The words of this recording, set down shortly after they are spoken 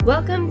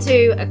Welcome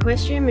to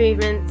Equestrian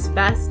Movement's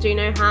Fast Do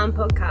No Harm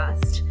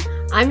podcast.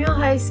 I'm your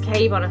host,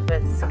 Katie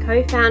Boniface,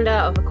 co-founder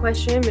of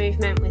Equestrian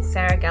Movement with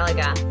Sarah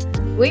Gallagher.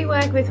 We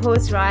work with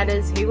horse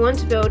riders who want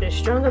to build a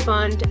stronger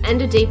bond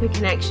and a deeper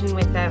connection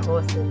with their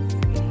horses.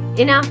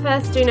 In our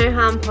First Do No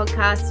Harm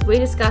podcast, we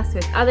discuss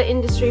with other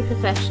industry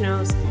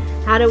professionals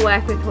how to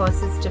work with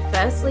horses to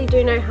firstly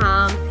do no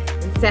harm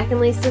and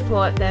secondly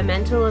support their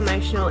mental,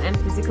 emotional and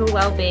physical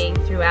well-being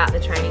throughout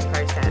the training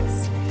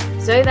process,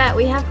 so that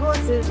we have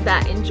horses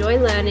that enjoy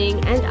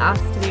learning and us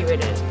to be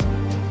ridden.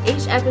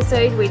 Each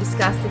episode we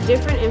discuss the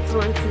different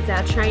influences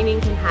our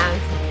training can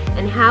have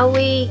and how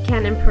we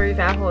can improve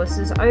our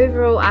horses'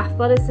 overall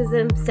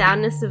athleticism,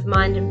 soundness of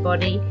mind and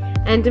body,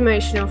 and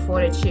emotional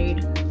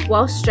fortitude,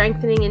 while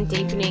strengthening and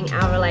deepening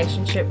our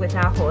relationship with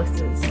our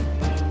horses.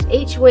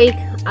 Each week,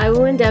 I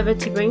will endeavour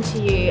to bring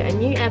to you a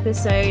new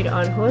episode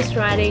on horse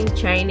riding,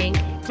 training,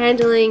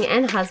 handling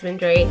and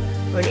husbandry,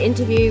 or an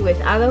interview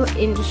with other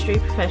industry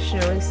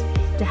professionals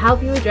to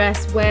help you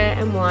address where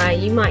and why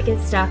you might get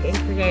stuck in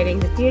creating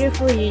the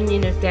beautiful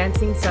union of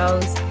dancing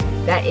souls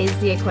that is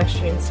the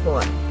equestrian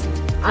sport.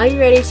 Are you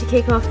ready to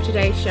kick off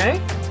today's show?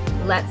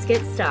 Let's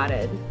get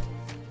started.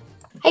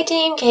 Hey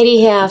team, Katie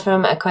here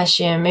from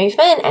Equestrian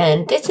Movement,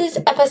 and this is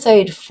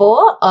episode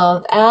 4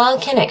 of our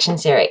Connection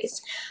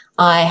series.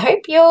 I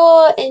hope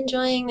you're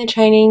enjoying the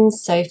training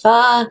so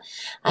far.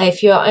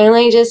 If you're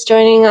only just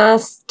joining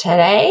us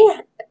today,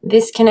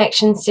 this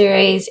Connection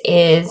series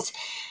is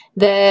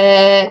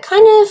the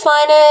kind of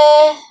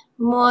finer,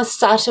 more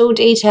subtle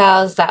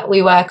details that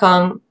we work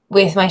on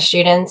with my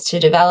students to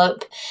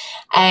develop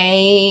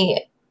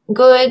a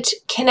good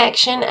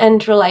connection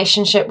and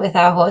relationship with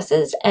our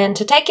horses and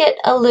to take it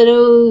a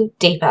little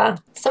deeper.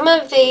 Some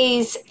of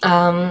these,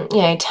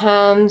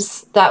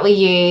 terms that we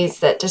use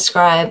that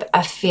describe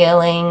a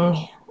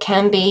feeling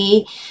can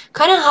be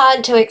kind of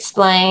hard to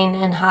explain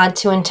and hard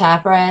to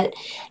interpret.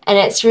 And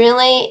it's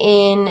really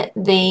in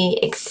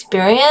the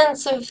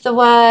experience of the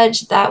word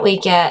that we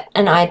get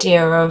an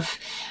idea of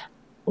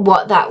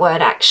what that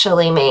word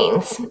actually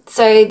means.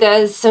 So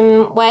there's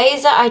some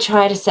ways that I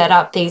try to set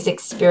up these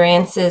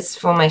experiences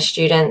for my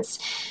students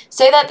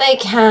so that they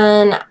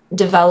can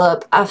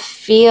develop a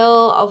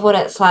feel of what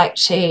it's like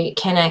to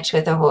connect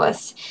with a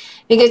horse.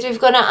 Because we've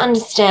got to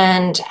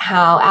understand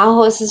how our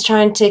horse is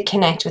trying to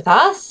connect with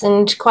us,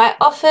 and quite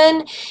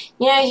often,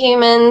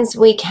 humans,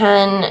 we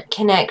can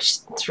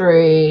connect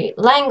through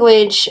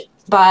language,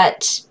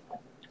 but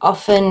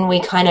often we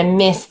kind of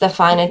miss the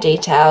finer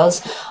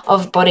details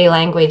of body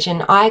language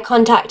and eye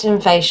contact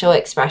and facial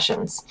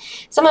expressions.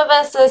 Some of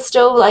us are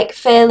still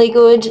fairly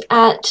good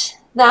at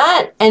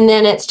that, and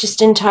then it's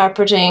just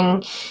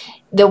interpreting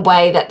the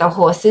way that the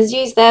horses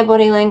use their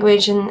body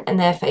language and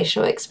their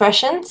facial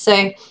expressions.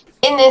 So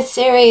in this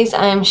series,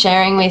 I'm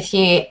sharing with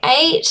you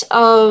 8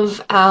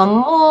 of our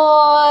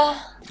more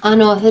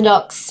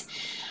unorthodox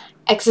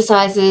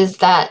exercises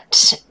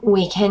that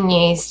we can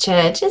use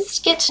to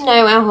just get to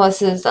know our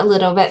horses a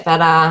little bit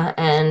better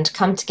and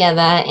come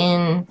together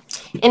in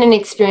an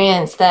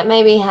experience that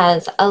maybe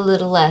has a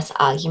little less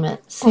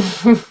arguments.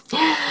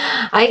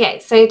 Okay,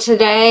 so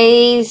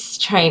today's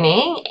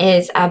training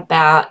is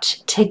about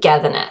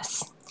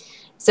togetherness.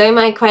 So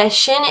my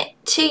question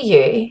to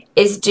you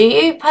is, do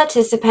you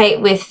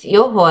participate with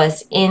your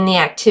horse in the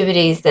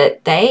activities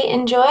that they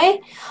enjoy,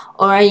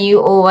 or are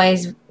you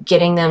always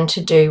getting them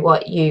to do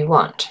what you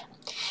want?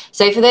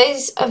 So for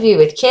those of you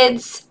with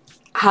kids,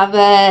 have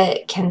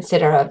a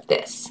consider of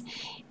this.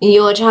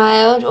 Your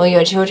child or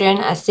your children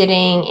are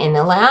sitting in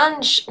the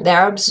lounge.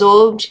 They're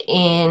absorbed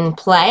in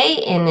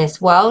play in this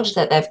world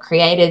that they've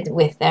created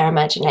with their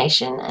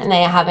imagination, and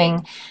they are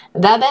having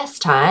the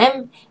best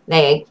time.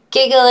 They are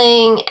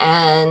giggling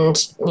and,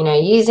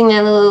 using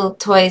their little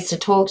toys to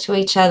talk to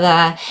each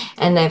other,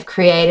 and they've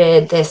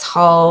created this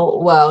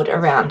whole world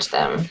around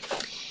them.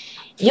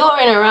 You're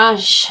in a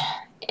rush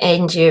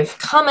and you've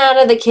come out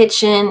of the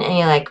kitchen and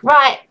you're like,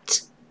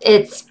 right,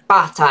 it's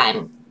bath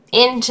time.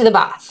 Into the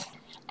bath.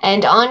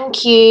 And on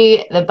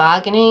cue, the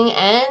bargaining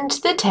and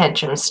the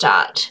tantrum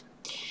start.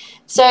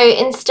 So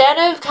instead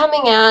of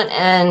coming out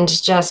and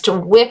just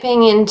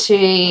whipping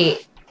into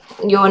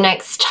your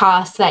next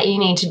task that you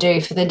need to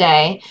do for the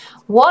day,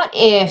 what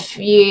if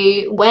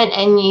you went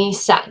and you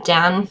sat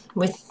down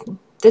with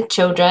the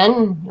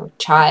children, your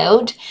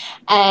child,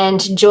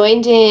 and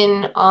joined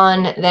in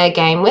on their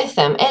game with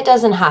them? It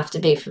doesn't have to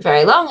be for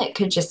very long. It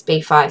could just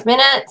be 5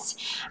 minutes,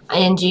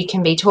 and you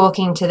can be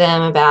talking to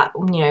them about,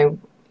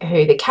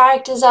 who the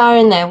characters are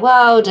in their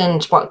world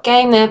and what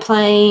game they're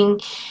playing.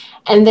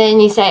 And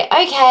then you say,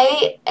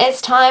 okay,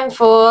 it's time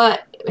for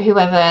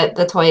whoever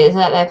the toy is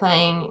that they're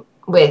playing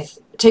with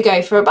to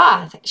go for a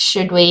bath.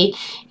 Should we,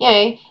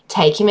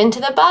 take him into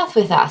the bath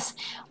with us?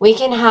 We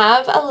can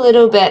have a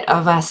little bit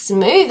of a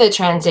smoother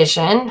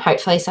transition,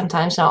 hopefully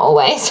sometimes, not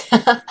always,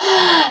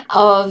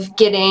 of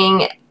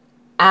getting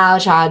our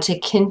child to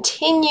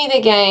continue the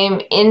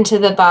game into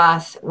the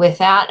bath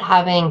without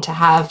having to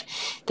have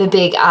the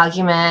big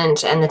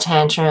argument and the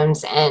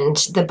tantrums and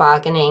the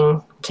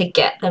bargaining to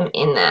get them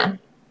in there.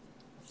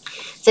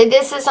 So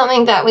this is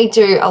something that we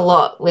do a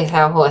lot with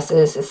our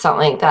horses. It's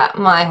something that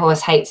my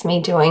horse hates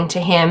me doing to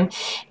him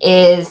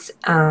is,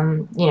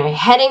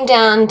 heading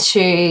down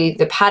to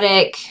the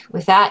paddock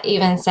without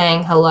even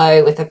saying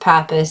hello, with the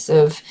purpose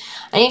of,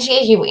 I need to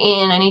get you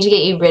in, I need to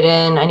get you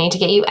ridden, I need to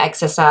get you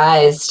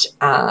exercised.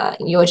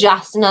 You're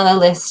just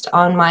another you're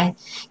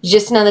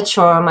just another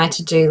chore on my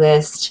to-do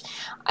list.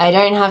 I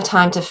don't have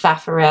time to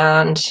faff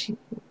around.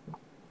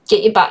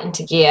 Get your butt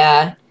into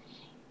gear,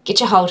 get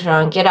your halter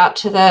on, get up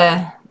to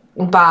the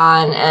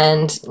barn,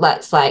 and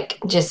let's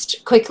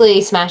just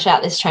quickly smash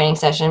out this training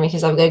session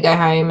because I've got to go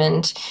home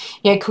and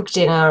cook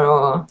dinner,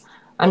 or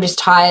I'm just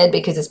tired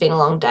because it's been a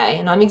long day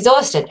and I'm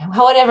exhausted,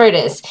 whatever it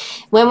is.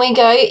 When we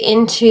go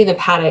into the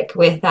paddock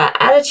with that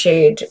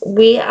attitude,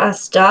 we are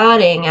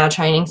starting our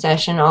training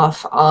session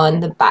off on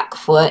the back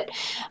foot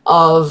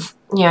of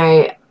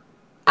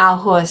our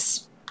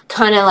horse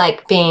kind of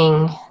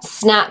being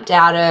snapped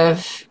out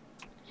of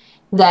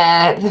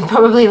they're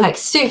probably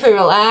super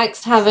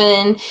relaxed,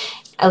 having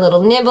a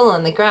little nibble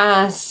on the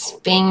grass,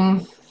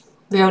 being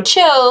real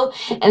chill,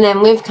 and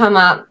then we've come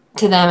up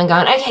to them and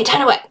gone, okay,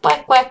 time to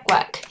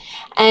work.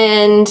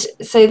 And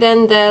so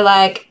then they're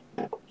like,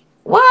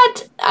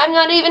 what? I'm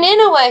not even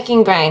in a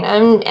working brain.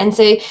 And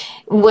so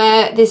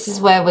this is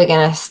where we're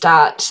going to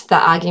start the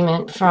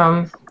argument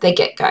from the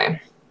get-go.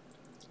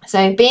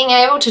 So being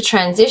able to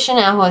transition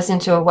our horse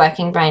into a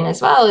working brain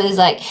as well is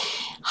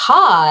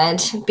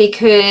hard,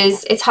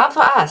 because it's hard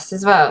for us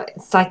as well.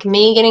 It's like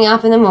me getting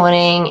up in the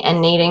morning and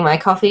needing my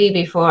coffee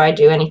before I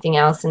do anything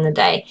else in the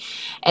day.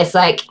 It's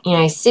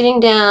sitting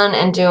down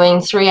and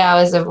doing 3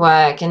 hours of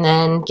work and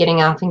then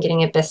getting up and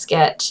getting a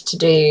biscuit to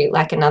do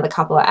another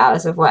couple of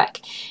hours of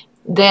work.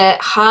 The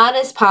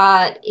hardest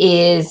part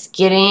is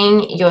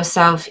getting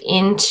yourself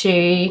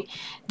into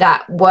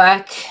that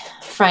work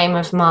frame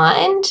of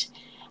mind.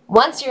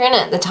 Once you're in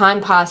it, the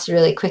time passes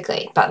really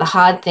quickly, but the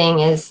hard thing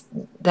is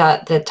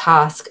the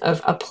task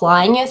of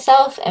applying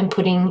yourself and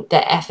putting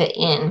the effort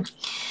in.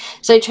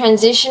 So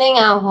transitioning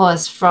our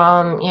horse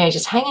from,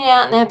 just hanging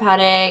out in their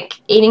paddock,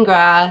 eating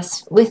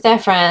grass with their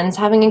friends,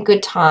 having a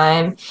good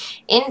time,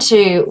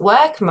 into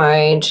work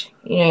mode,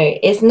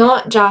 it's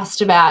not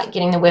just about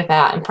getting the whip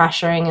out and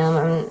pressuring them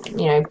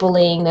and,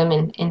 bullying them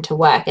into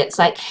work. It's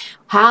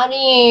how do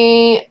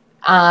you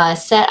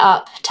set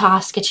up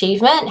task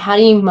achievement? How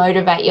do you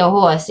motivate your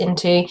horse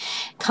into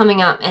coming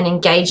up and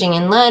engaging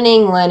in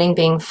learning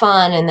being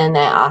fun, and then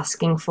they're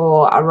asking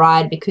for a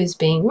ride because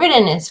being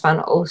ridden is fun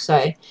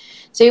also.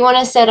 So you want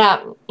to set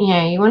up,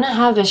 you want to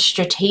have a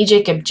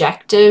strategic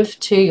objective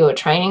to your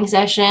training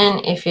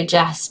session. If you're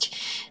just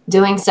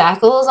doing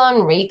circles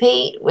on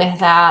repeat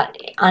without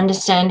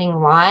understanding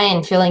why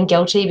and feeling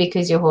guilty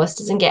because your horse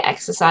doesn't get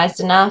exercised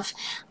enough,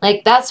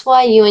 that's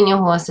why you and your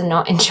horse are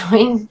not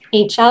enjoying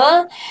each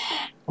other.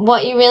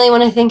 What you really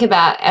want to think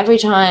about every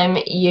time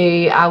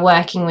you are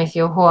working with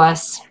your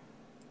horse,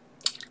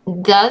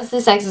 does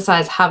this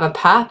exercise have a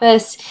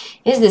purpose?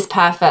 Is this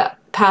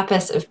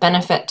purpose of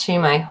benefit to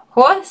my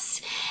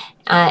horse?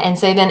 And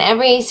so then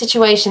every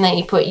situation that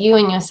you put you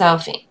and your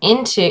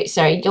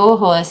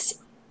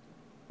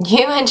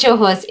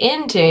horse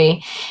into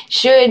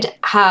should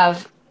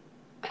have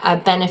a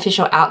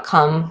beneficial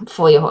outcome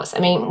for your horse. I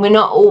mean, we're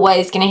not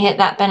always going to hit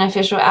that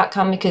beneficial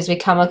outcome because we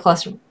come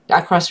across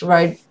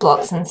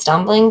roadblocks and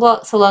stumbling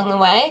blocks along the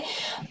way,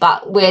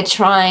 but we're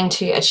trying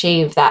to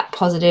achieve that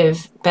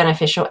positive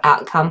beneficial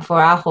outcome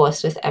for our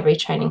horse with every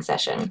training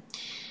session.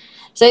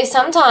 So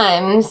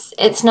sometimes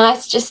it's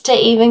nice just to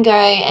even go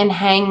and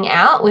hang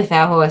out with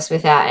our horse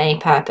without any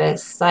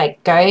purpose,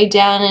 go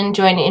down and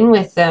join in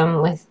with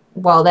them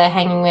while they're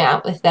hanging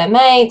out with their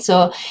mates,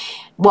 or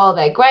while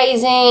they're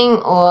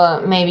grazing,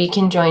 or maybe you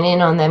can join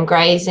in on them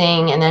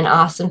grazing and then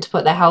ask them to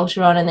put their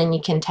halter on, and then you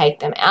can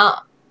take them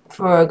out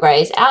for a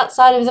graze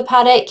outside of the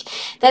paddock.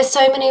 There's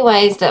so many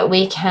ways that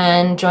we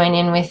can join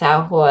in with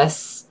our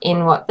horse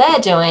in what they're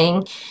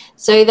doing,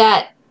 so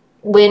that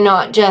we're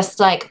not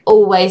just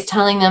always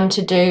telling them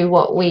to do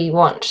what we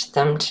want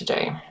them to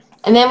do.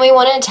 And then we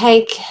want to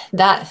take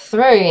that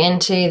through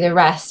into the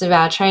rest of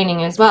our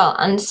training as well,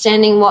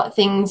 understanding what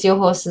things your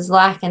horses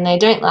like and they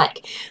don't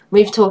like.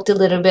 We've talked a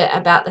little bit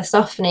about the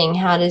softening.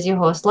 How does your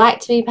horse like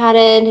to be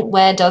patted?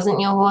 Where doesn't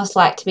your horse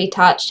like to be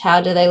touched?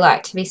 How do they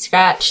like to be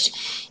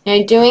scratched?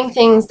 Doing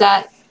things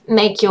that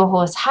make your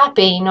horse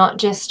happy, not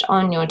just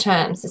on your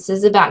terms. This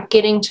is about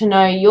getting to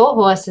know your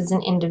horse as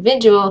an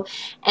individual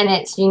and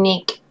its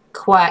unique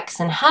quirks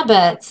and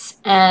habits,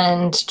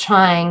 and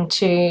trying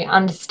to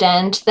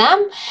understand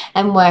them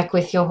and work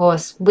with your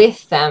horse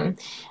with them.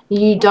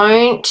 You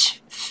don't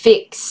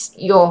fix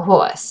your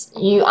horse.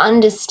 You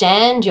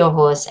understand your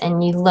horse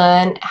and you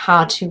learn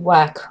how to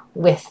work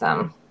with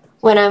them.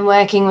 When I'm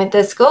working with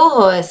the school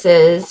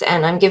horses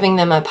and I'm giving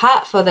them a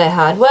pat for their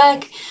hard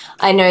work,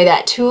 I know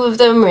that 2 of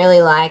them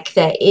really like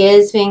their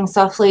ears being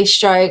softly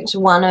stroked.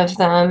 One of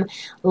them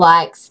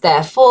likes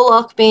their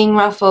forelock being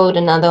ruffled.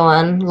 Another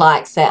one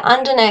likes their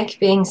underneck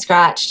being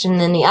scratched.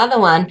 And then the other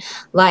one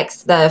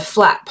likes the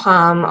flat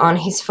palm on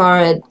his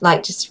forehead,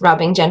 just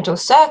rubbing gentle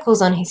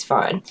circles on his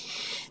forehead.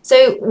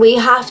 So we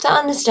have to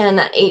understand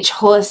that each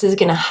horse is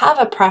going to have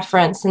a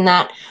preference, and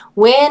that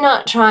we're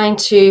not trying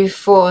to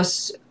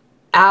force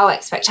our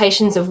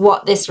expectations of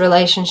what this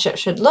relationship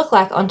should look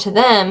like onto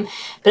them,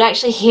 but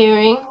actually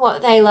hearing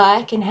what they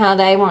like and how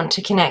they want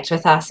to connect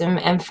with us,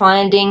 and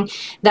finding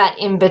that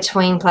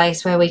in-between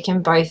place where we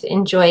can both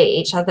enjoy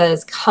each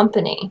other's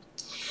company.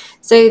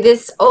 So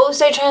this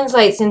also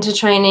translates into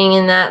training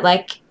in that,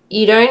 like,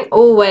 you don't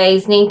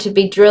always need to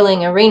be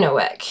drilling arena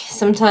work.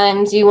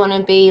 Sometimes you want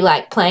to be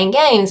like playing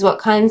games. What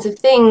kinds of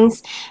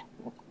things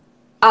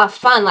are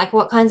fun? Like,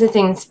 what kinds of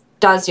things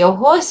does your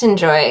horse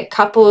enjoy? A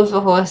couple of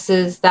the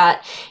horses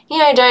that,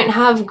 don't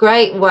have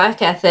great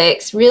work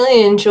ethics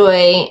really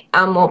enjoy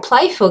more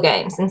playful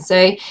games. And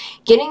so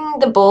getting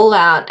the ball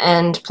out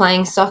and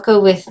playing soccer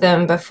with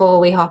them before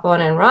we hop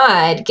on and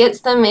ride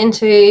gets them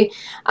into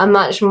a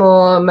much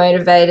more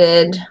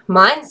motivated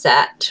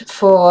mindset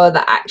for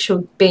the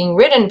actual being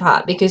ridden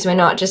part, because we're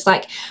not just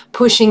like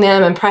pushing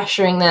them and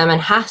pressuring them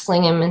and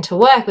hassling them into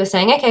work. We're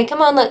saying, okay,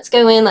 come on, let's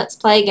go in, let's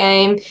play a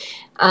game.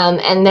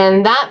 And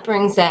then that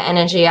brings their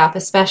energy up,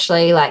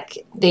 especially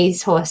like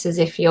these horses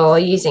if you're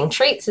using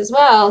treats as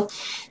well,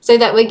 so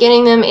that we're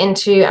getting them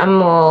into a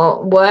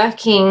more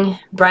working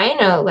brain,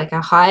 or like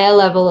a higher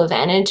level of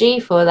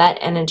energy for that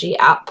energy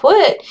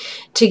output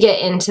to get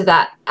into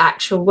that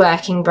actual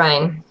working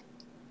brain.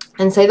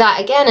 And so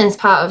that, again, is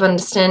part of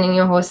understanding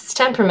your horse's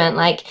temperament.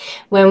 Like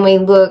when we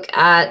look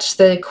at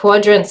the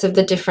quadrants of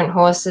the different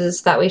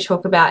horses that we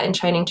talk about in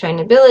training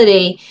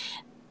trainability,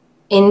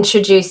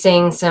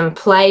 introducing some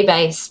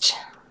play-based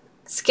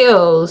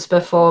skills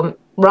before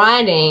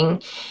riding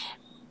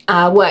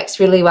works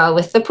really well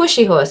with the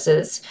pushy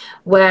horses,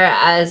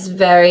 whereas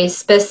very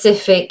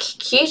specific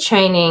cue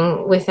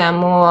training with our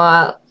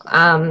more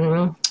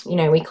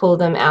we call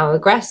them our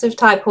aggressive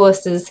type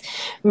horses,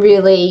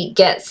 really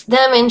gets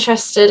them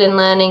interested in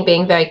learning,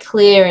 being very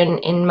clear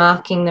in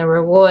marking the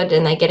reward,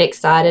 and they get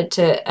excited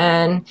to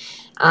earn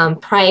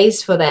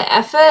praise for their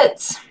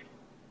efforts.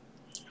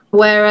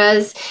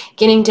 Whereas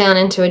getting down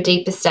into a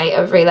deeper state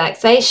of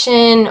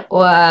relaxation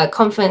or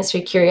confidence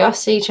through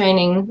curiosity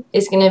training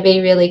is going to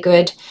be really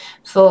good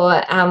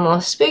for our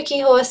more spooky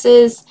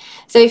horses.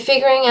 So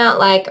figuring out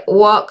like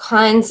what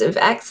kinds of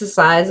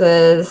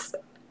exercises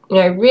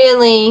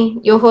really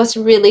your horse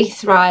really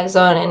thrives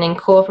on, and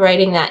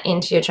incorporating that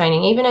into your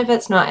training, even if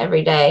it's not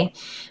every day,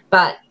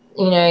 but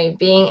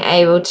being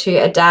able to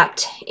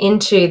adapt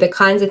into the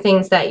kinds of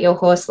things that your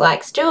horse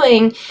likes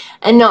doing,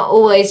 and not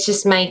always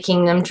just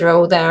making them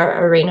drill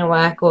their arena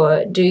work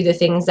or do the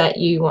things that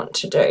you want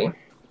to do.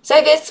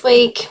 So this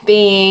week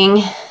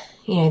being,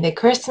 the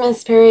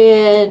Christmas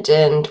period,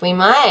 and we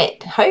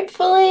might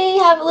hopefully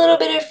have a little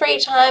bit of free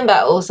time,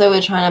 but also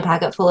we're trying to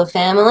pack it full of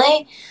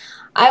family.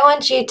 I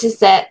want you to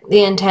set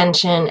the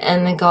intention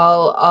and the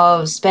goal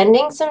of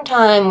spending some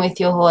time with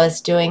your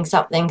horse doing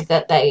something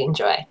that they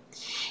enjoy.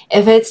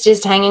 If it's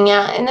just hanging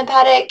out in the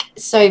paddock,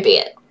 so be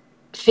it.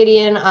 Fiddy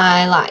and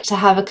I like to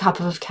have a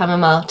cup of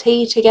chamomile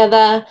tea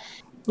together,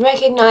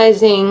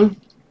 recognizing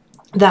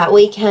that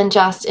we can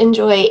just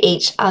enjoy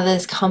each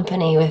other's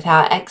company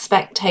without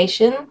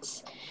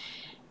expectations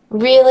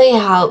really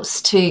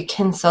helps to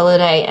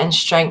consolidate and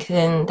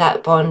strengthen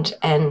that bond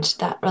and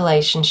that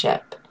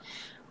relationship.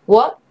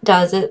 What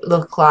does it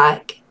look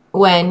like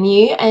when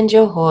you and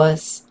your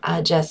horse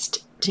are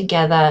just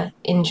together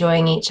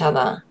enjoying each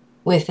other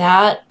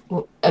without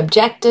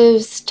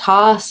objectives,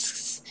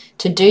 tasks,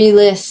 to-do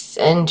lists,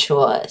 and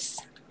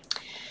chores?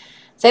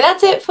 So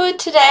that's it for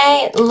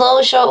today. A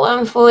little short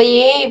one for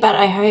you, but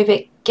I hope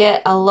it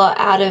get a lot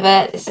out of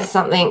it. This is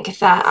something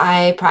that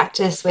I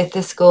practice with the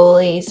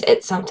schoolies.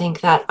 It's something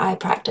that I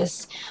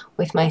practice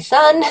with my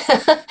son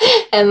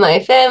and my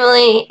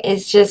family,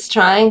 is just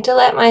trying to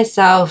let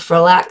myself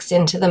relax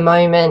into the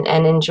moment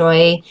and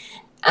enjoy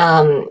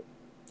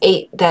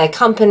their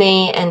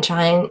company, and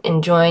try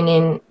and join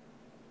in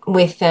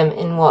with them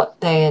in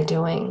what they are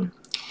doing.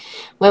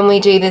 When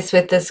we do this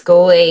with the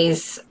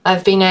schoolies,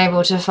 I've been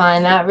able to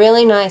find that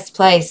really nice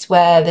place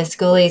where the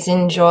schoolies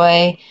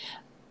enjoy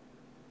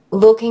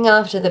looking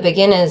after the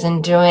beginners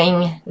and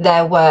doing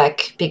their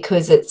work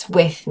because it's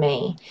with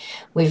me.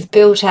 We've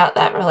built out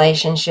that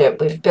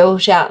relationship. We've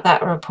built out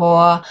that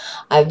rapport.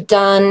 I've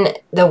done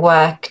the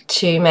work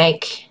to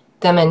make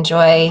them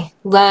enjoy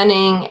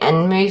learning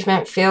and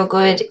movement feel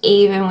good,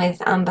 even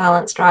with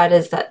unbalanced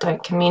riders that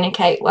don't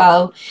communicate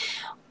well.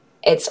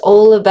 It's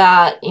all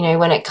about,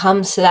 when it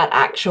comes to that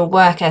actual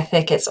work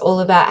ethic, it's all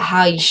about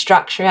how you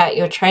structure out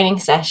your training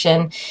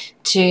session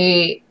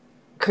to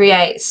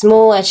create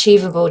small,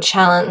 achievable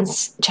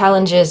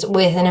challenges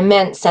with an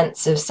immense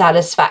sense of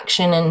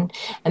satisfaction and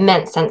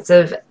immense sense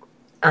of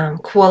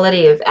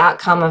quality of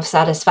outcome of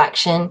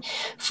satisfaction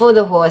for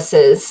the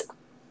horses,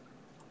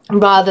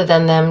 rather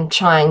than them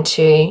trying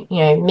to,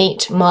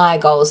 meet my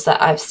goals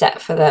that I've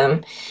set for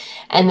them.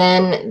 And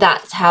then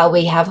that's how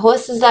we have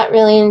horses that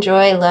really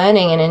enjoy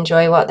learning and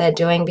enjoy what they're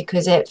doing,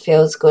 because it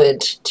feels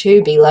good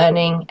to be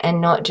learning and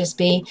not just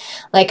be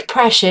like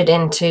pressured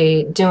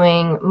into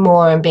doing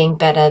more and being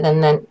better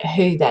than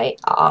who they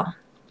are.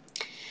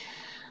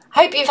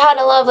 Hope you've had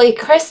a lovely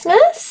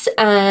Christmas,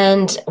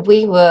 and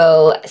we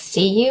will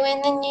see you in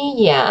the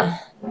new year.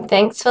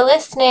 Thanks for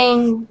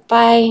listening.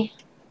 Bye.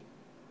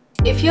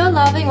 If you're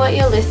loving what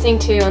you're listening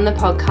to on the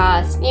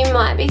podcast, you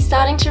might be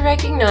starting to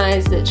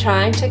recognize that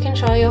trying to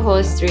control your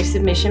horse through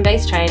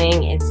submission-based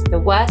training is the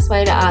worst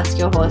way to ask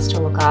your horse to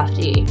look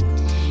after you.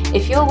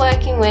 If you're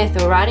working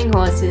with or riding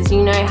horses,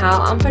 you know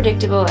how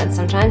unpredictable and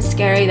sometimes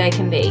scary they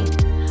can be.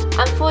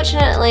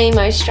 Unfortunately,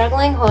 most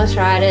struggling horse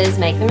riders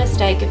make the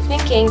mistake of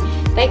thinking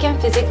they can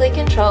physically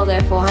control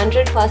their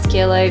 400 plus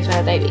kilo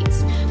fur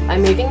babies by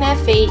moving their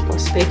feet or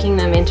spooking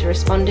them into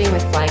responding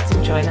with flags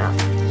and join up.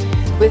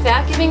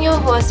 Without giving your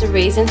horse a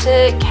reason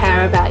to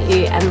care about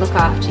you and look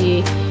after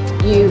you,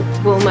 you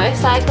will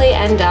most likely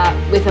end up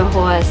with a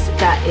horse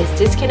that is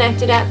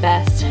disconnected at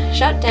best,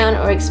 shut down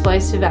or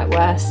explosive at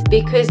worst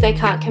because they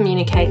can't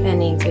communicate their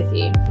needs with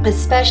you,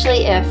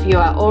 especially if you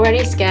are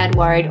already scared,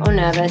 worried or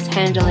nervous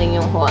handling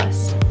your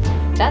horse.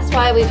 That's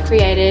why we've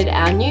created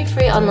our new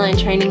free online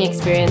training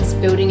experience,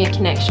 Building a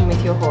Connection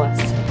with Your Horse.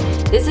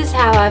 This is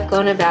how I've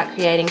gone about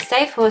creating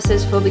safe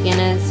horses for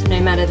beginners, no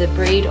matter the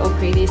breed or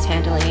previous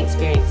handling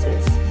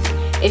experiences.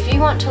 If you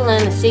want to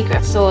learn the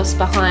secret sauce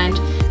behind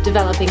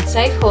developing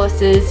safe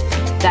horses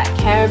that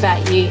care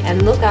about you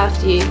and look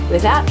after you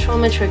without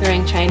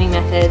trauma-triggering training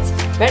methods,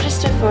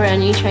 register for our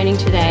new training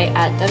today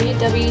at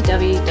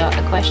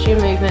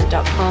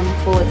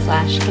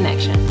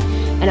www.equestrianmovement.com/connection.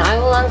 And I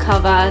will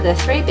uncover the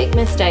 3 big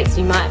mistakes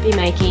you might be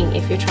making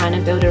if you're trying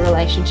to build a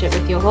relationship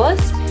with your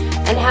horse,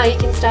 and how you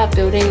can start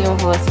building your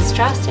horse's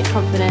trust and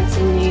confidence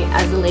in you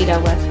as a leader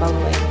worth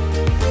following.